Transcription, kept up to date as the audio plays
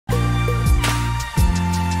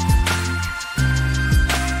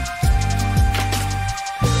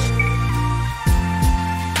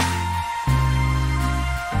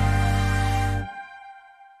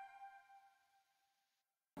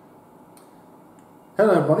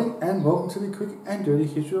Hello everybody and welcome to the quick and dirty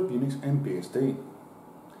history of Unix and BSD.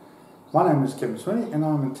 My name is Kevin Sweeney and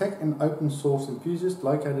I'm a tech and open source enthusiast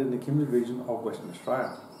located in the Kimberley region of Western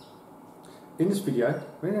Australia. In this video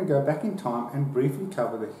we're going to go back in time and briefly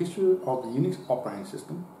cover the history of the Unix operating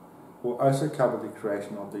system. We'll also cover the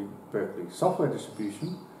creation of the Berkeley Software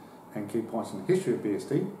Distribution and key points in the history of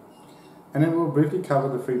BSD, and then we'll briefly cover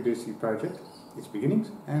the FreeBSD project, its beginnings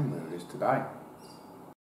and where it is today.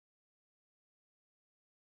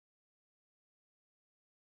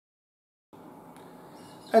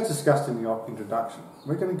 As discussed in the introduction,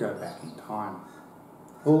 we're going to go back in time,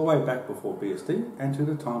 all the way back before BSD and to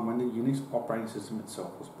the time when the Unix operating system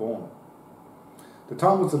itself was born. The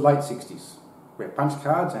time was the late 60s, where punch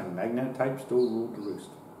cards and magnetic tape still ruled the roost.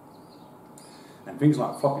 And things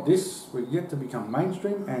like floppy disks were yet to become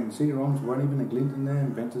mainstream, and CD-ROMs weren't even a glint in their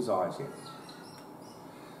inventors' eyes yet.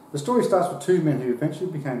 The story starts with two men who eventually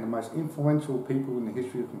became the most influential people in the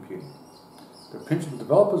history of computing. The principal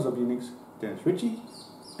developers of Unix, Dennis Ritchie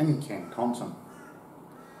and Ken Thompson.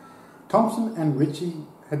 Thompson and Ritchie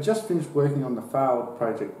had just finished working on the failed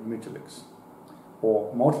project UNIX,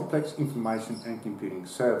 or Multiplex Information and Computing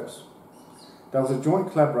Service. There was a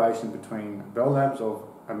joint collaboration between Bell Labs of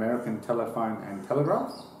American Telephone and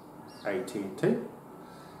Telegraph, AT&T,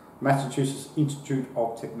 Massachusetts Institute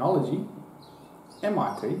of Technology,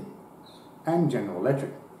 MIT, and General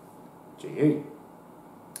Electric, GE,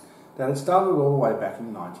 that had started all the way back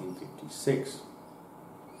in 1956.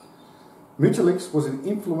 Multilix was an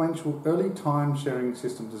influential early time-sharing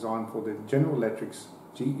system designed for the General Electric's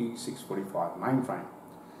GE645 mainframe,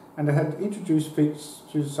 and it had introduced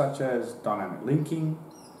features such as dynamic linking,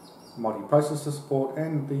 multiprocessor support,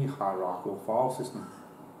 and the hierarchical file system,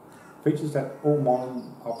 features that all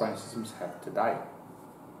modern operating systems have today.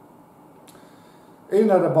 Even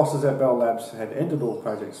though the bosses at Bell Labs had ended all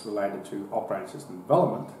projects related to operating system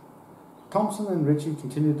development, Thompson and Ritchie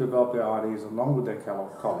continued to develop their ideas along with their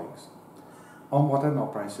colleagues on what an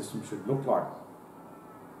operating system should look like.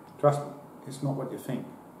 Trust me, it's not what you think.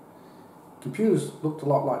 Computers looked a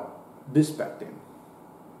lot like this back then.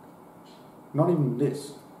 Not even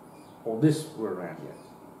this, or this were around yet.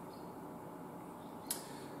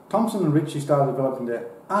 Thompson and Ritchie started developing their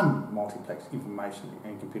Multiplex Information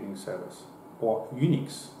and Computing Service, or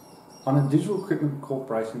UNIX, on a Digital Equipment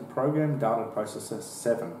Corporation Program Data Processor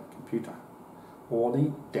 7 computer, or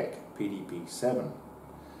the DEC PDP-7.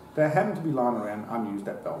 They happened to be lying around unused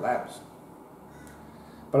at Bell Labs.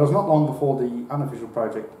 But it was not long before the unofficial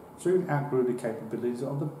project soon outgrew the capabilities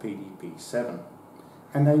of the PDP-7,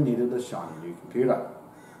 and they needed a shiny new computer.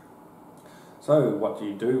 So what do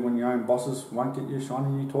you do when your own bosses won't get you a shiny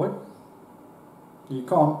new toy? You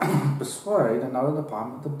can't persuade another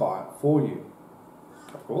department to buy it for you,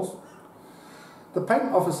 of course. The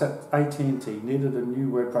patent office at AT&T needed a new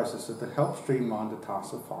word processor to help streamline the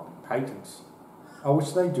task of filing patents,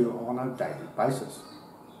 which they do on a daily basis.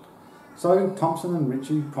 So Thompson and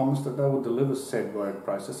Ritchie promised that they would deliver said word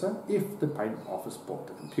processor if the patent office bought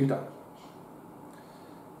the computer.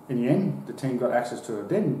 In the end, the team got access to a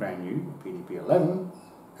then brand new PDP-11,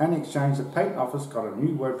 and in exchange the patent office got a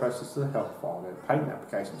new word processor to help file their patent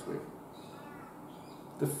applications with.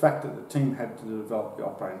 The fact that the team had to develop the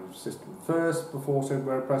operating system first before said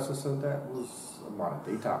word processor, that was a minor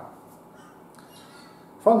detail.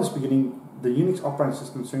 From this beginning, the Unix operating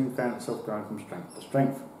system soon found itself going from strength to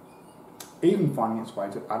strength, even finding its way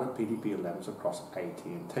to other PDP-11s across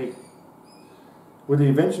AT&T. With the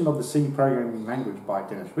invention of the C programming language by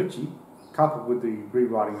Dennis Ritchie, coupled with the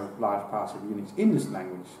rewriting of large parts of Unix in this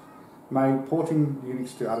language, made porting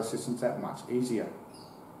Unix to other systems that much easier.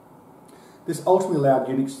 This ultimately allowed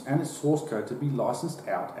Unix and its source code to be licensed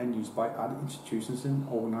out and used by other institutions and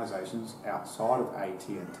organisations outside of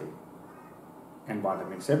AT&T. And by the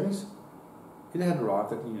mid-70s, it had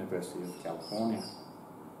arrived at the University of California.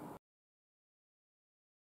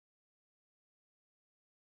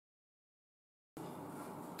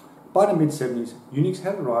 By the mid-70s, Unix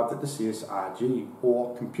had arrived at the CSRG,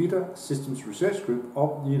 or Computer Systems Research Group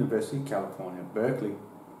of the University of California, Berkeley.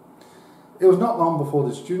 It was not long before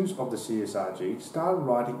the students of the CSRG started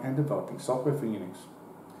writing and developing software for Unix,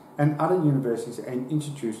 and other universities and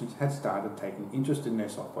institutions had started taking interest in their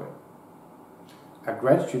software. A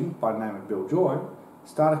grad student by the name of Bill Joy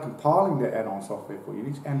started compiling their add-on software for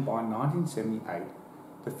Unix, and by 1978,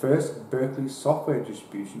 the first Berkeley Software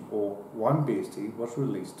Distribution, or BSD, was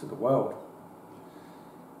released to the world.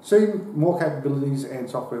 Soon, more capabilities and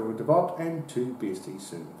software were developed, and two BSDs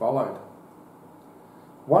soon followed.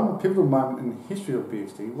 One pivotal moment in the history of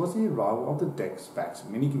BSD was the arrival of the DEC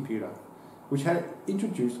mini computer, which had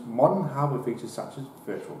introduced modern hardware features such as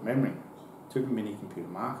virtual memory. to the mini-computer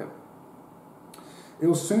market. It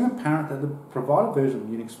was soon apparent that the provided version of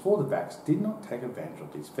Unix for the VAX did not take advantage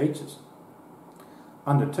of these features.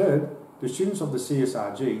 Undeterred, the students of the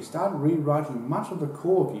CSRG started rewriting much of the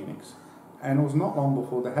core of Unix, and it was not long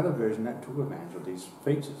before they had a version that took advantage of these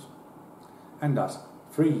features, and thus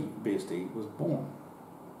FreeBSD was born.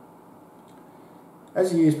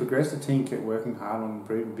 As the years progressed, the team kept working hard on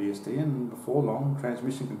improving BSD, and before long,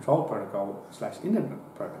 Transmission Control Protocol /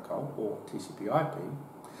 Internet Protocol, or TCP/IP,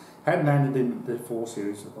 had landed in the 4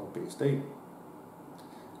 series of BSD.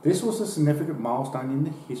 This was a significant milestone in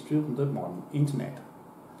the history of the modern Internet,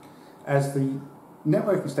 as the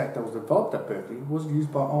networking stack that was developed at Berkeley was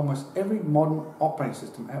used by almost every modern operating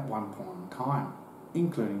system at one point in time,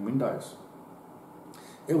 including Windows.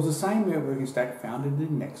 It was the same networking stack found in the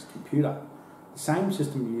NeXT computer, the same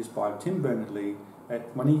system used by Tim Berners-Lee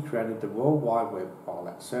when he created the World Wide Web while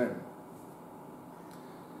at CERN.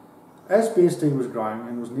 As BSD was growing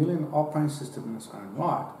and was nearly an operating system in its own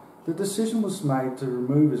right, the decision was made to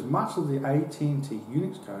remove as much of the AT&T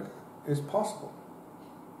Unix code as possible.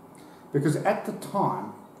 Because at the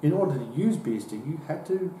time, in order to use BSD, you had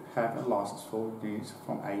to have a license for Unix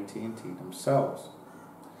from AT&T themselves,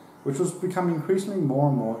 which was becoming increasingly more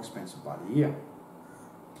and more expensive by the year.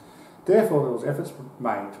 Therefore, there was efforts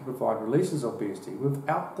made to provide releases of BSD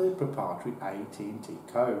without the proprietary AT&T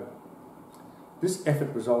code. This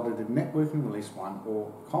effort resulted in Networking Release 1,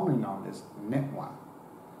 or commonly known as Net1,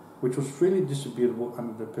 which was freely distributable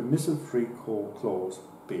under the permissive free call clause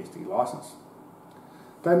BSD license.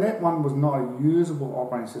 Though Net1 was not a usable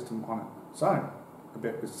operating system on its own, a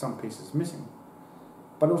bit with some pieces missing,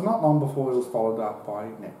 but it was not long before it was followed up by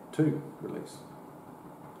Net2 release.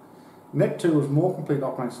 Net2 was a more complete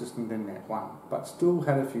operating system than Net1, but still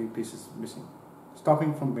had a few pieces missing,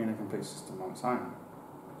 stopping from being a complete system on its own.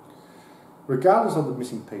 Regardless of the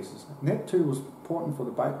missing pieces, Net2 was important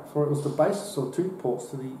for it was the basis of 2 ports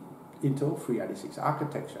to the Intel 386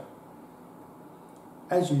 architecture,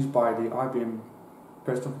 as used by the IBM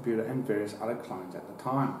personal computer and various other clients at the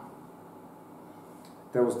time.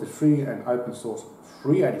 There was the free and open source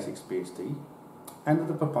 386 BSD and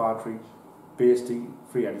the proprietary BSD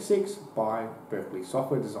 386 by Berkeley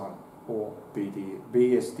Software Design, or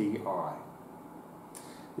BSDI.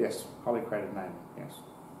 Yes, highly creative name, yes.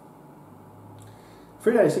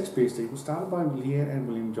 386 BSD was started by Leah and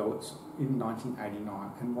William Jolitz in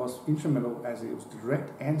 1989 and was instrumental as it was the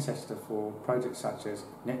direct ancestor for projects such as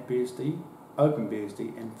NetBSD,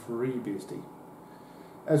 OpenBSD and FreeBSD,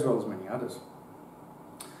 as well as many others.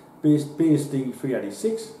 BSD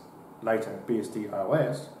 386, later BSD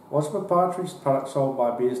OS, was a proprietary product sold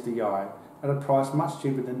by BSDI at a price much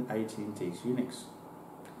cheaper than AT&T's Unix.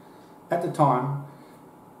 At the time,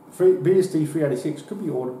 BSD 386 could be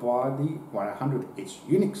ordered by the 100H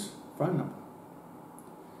Unix phone number.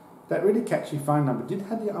 That really catchy phone number did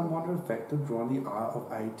have the unwanted effect of drawing the ire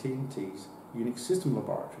of AT&T's Unix system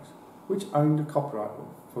laboratories, which owned the copyright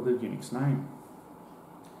for the Unix name.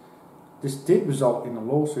 This did result in a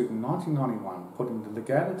lawsuit in 1991 putting the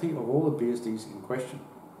legality of all the BSDs in question,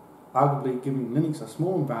 arguably giving Linux a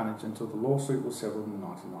small advantage until the lawsuit was settled in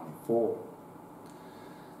 1994.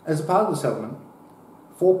 As a part of the settlement,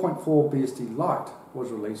 4.4 BSD Lite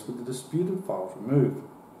was released with the disputed files removed,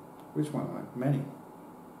 which weren't many.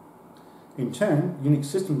 In turn, Unix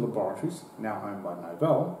System Laboratories, now owned by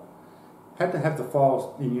Novell, had to have the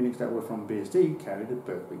files in Unix that were from BSD carried at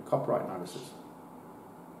Berkeley copyright notices.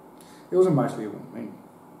 It was mostly a win-win.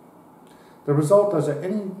 The result was that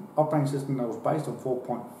any operating system that was based on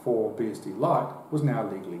 4.4 BSD Lite was now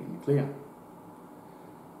legally in the clear.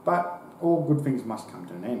 But all good things must come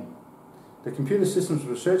to an end. The Computer Systems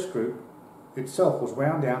Research Group itself was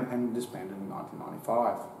wound down and disbanded in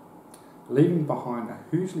 1995, leaving behind a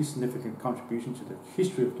hugely significant contribution to the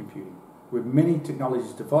history of computing, with many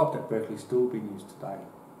technologies developed at Berkeley still being used today.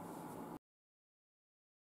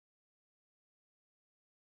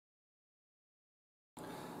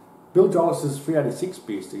 Bill Jolitz's 386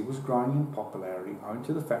 BSD was growing in popularity owing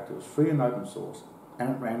to the fact it was free and open source, and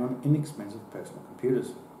it ran on inexpensive personal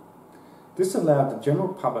computers. This allowed the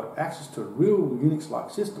general public access to a real Unix-like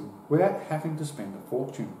system without having to spend a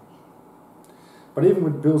fortune. But even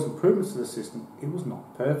with Bill's improvements to the system, it was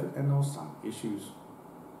not perfect and there were some issues.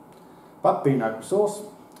 But being open source,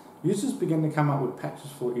 users began to come up with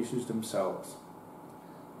patches for issues themselves.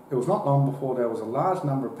 It was not long before there was a large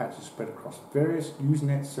number of patches spread across various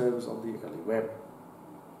Usenet servers of the early web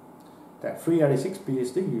that 386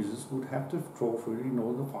 BSD users would have to trawl through in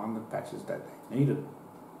order to find the patches that they needed.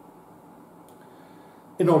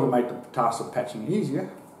 In order to make the task of patching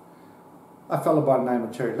easier, a fellow by the name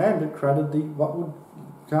of Terry Lambert created what would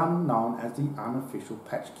become known as the unofficial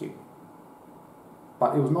patch kit.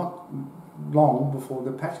 But it was not long before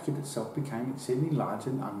the patch kit itself became exceedingly large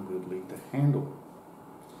and unwieldy to handle.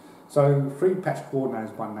 So 3 patch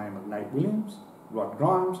coordinators by the name of Nate Williams, Rod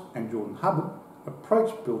Grimes and Jordan Hubbard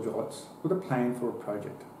approached Bill Jollitz with a plan for a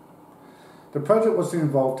project. The project was to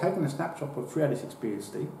involve taking a snapshot of 386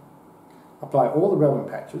 BSD, apply all the relevant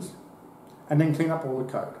patches, and then clean up all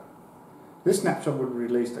the code. This snapshot would be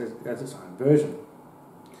released as its own version.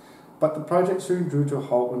 But the project soon drew to a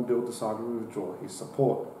halt when Bill decided to withdraw his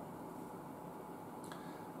support.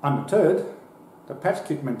 Undeterred, the patch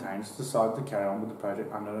kit maintainers decided to carry on with the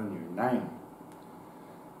project under a new name,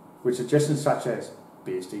 with suggestions such as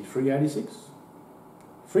BSD 386,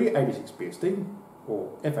 386 BSD,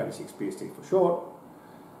 or F86 BSD for short,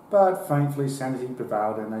 but thankfully sanity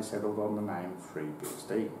prevailed and they settled on the name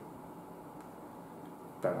FreeBSD.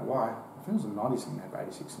 Don't know why. I think it was the 90s thing to have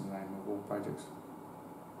 86 in the name of all projects.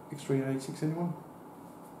 X386 anyone?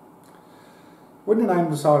 When the name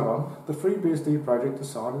was decided on, the FreeBSD project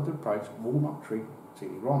decided to approach Walnut Creek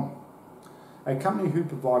CD-ROM, a company who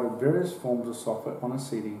provided various forms of software on a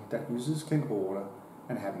CD that users can order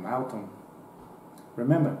and have mailed to them.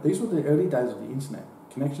 Remember, these were the early days of the internet.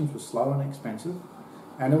 Connections were slow and expensive,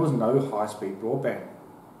 and there was no high-speed broadband.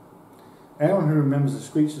 Anyone who remembers the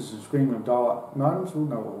screeches and screaming of dial-up modems will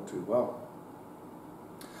know all too well.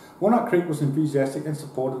 Walnut Creek was enthusiastic and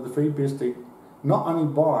supported the FreeBSD not only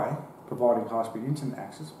by providing high-speed internet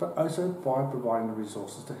access, but also by providing the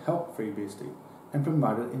resources to help FreeBSD and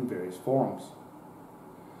promote it in various forums.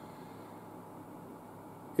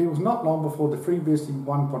 It was not long before the FreeBSD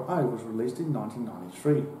 1.0 was released in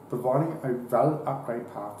 1993, providing a valid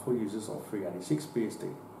upgrade path for users of 386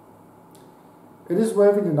 BSD. It is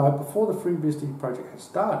worthy to note before the FreeBSD project had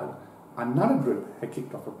started, another group had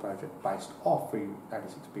kicked off a project based off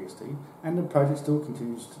 386 BSD, and the project still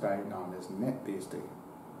continues today, known as NetBSD.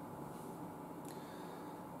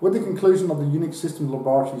 With the conclusion of the UNIX Systems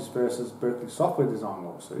Laboratories versus Berkeley Software Design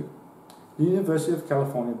lawsuit, the University of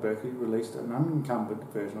California, Berkeley released an unencumbered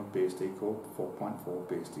version of BSD called 4.4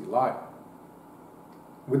 BSD Lite.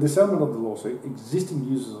 With the settlement of the lawsuit, existing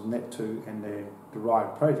users of Net2 and their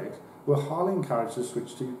derived projects were highly encouraged to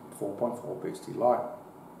switch to 4.4 BSD Lite.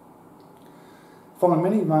 Following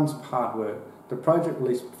many months of hard work, the project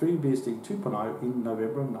released FreeBSD 2.0 in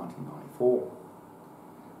November of 1994,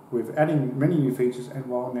 with adding many new features and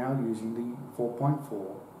while now using the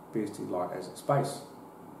 4.4 BSD Lite as its base.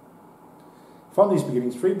 From these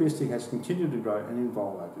beginnings, FreeBSD has continued to grow and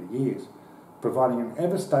evolve over the years, providing an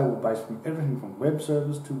ever-stable base from everything from web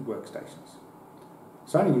servers to workstations.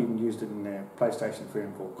 Sony even used it in their PlayStation 3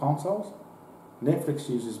 and 4 consoles, Netflix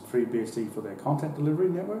uses FreeBSD for their content delivery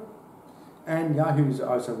network, and Yahoo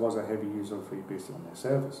also was a heavy user of FreeBSD on their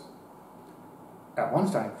servers. At one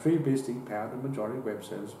stage, FreeBSD powered the majority of web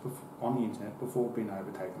servers on the internet before being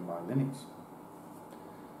overtaken by Linux.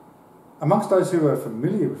 Amongst those who are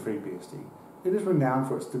familiar with FreeBSD, it is renowned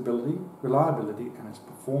for its stability, reliability, and its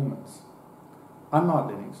performance. Unlike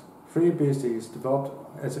Linux, FreeBSD is developed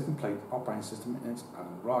as a complete operating system in its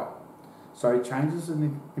own right, so changes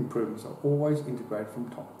and improvements are always integrated from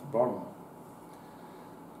top to bottom.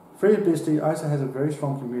 FreeBSD also has a very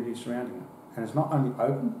strong community surrounding it, and is not only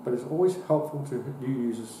open, but is always helpful to new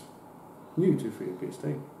users new to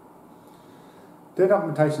FreeBSD. Their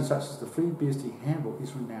documentation, such as the FreeBSD handbook,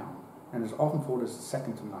 is renowned and is often thought as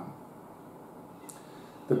second to none.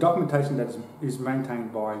 The documentation that is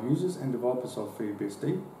maintained by users and developers of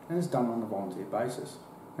FreeBSD and is done on a volunteer basis,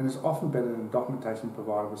 and is often better than the documentation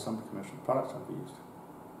provided with some commercial products I've used.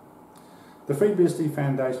 The FreeBSD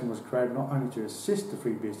Foundation was created not only to assist the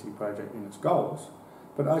FreeBSD project in its goals,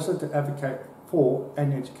 but also to advocate for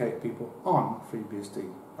and educate people on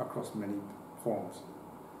FreeBSD across many forums.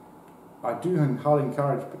 I do highly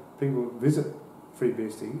encourage people to visit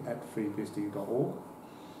FreeBSD at freebsd.org,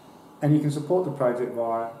 and you can support the project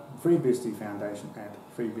via FreeBSD Foundation at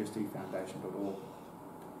freebsdfoundation.org.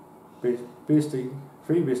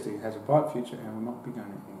 FreeBSD has a bright future and will not be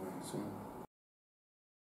going anywhere soon.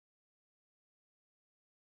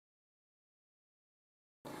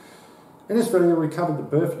 In this video, we covered the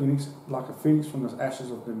birth of UNIX like a phoenix from the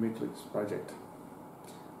ashes of the Wikileaks project,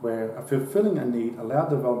 where fulfilling a need allowed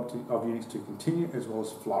the development of UNIX to continue as well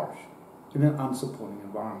as flourish in an unsupporting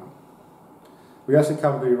environment. We also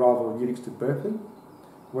covered the arrival of UNIX to Berkeley,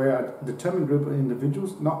 where a determined group of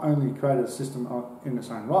individuals not only created a system in its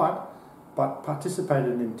own right, but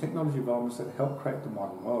participated in technology developments that helped create the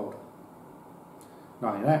modern world.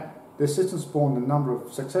 Not only that, their system spawned a number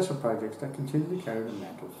of successful projects that continue to carry the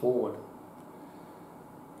mantle forward.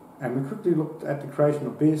 And we quickly looked at the creation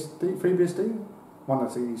of FreeBSD, one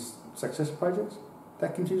of these success projects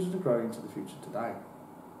that continues to grow into the future today.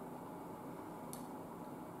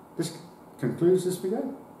 This concludes this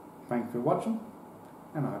video. Thank you for watching,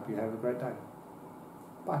 and I hope you have a great day.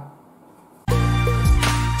 Bye.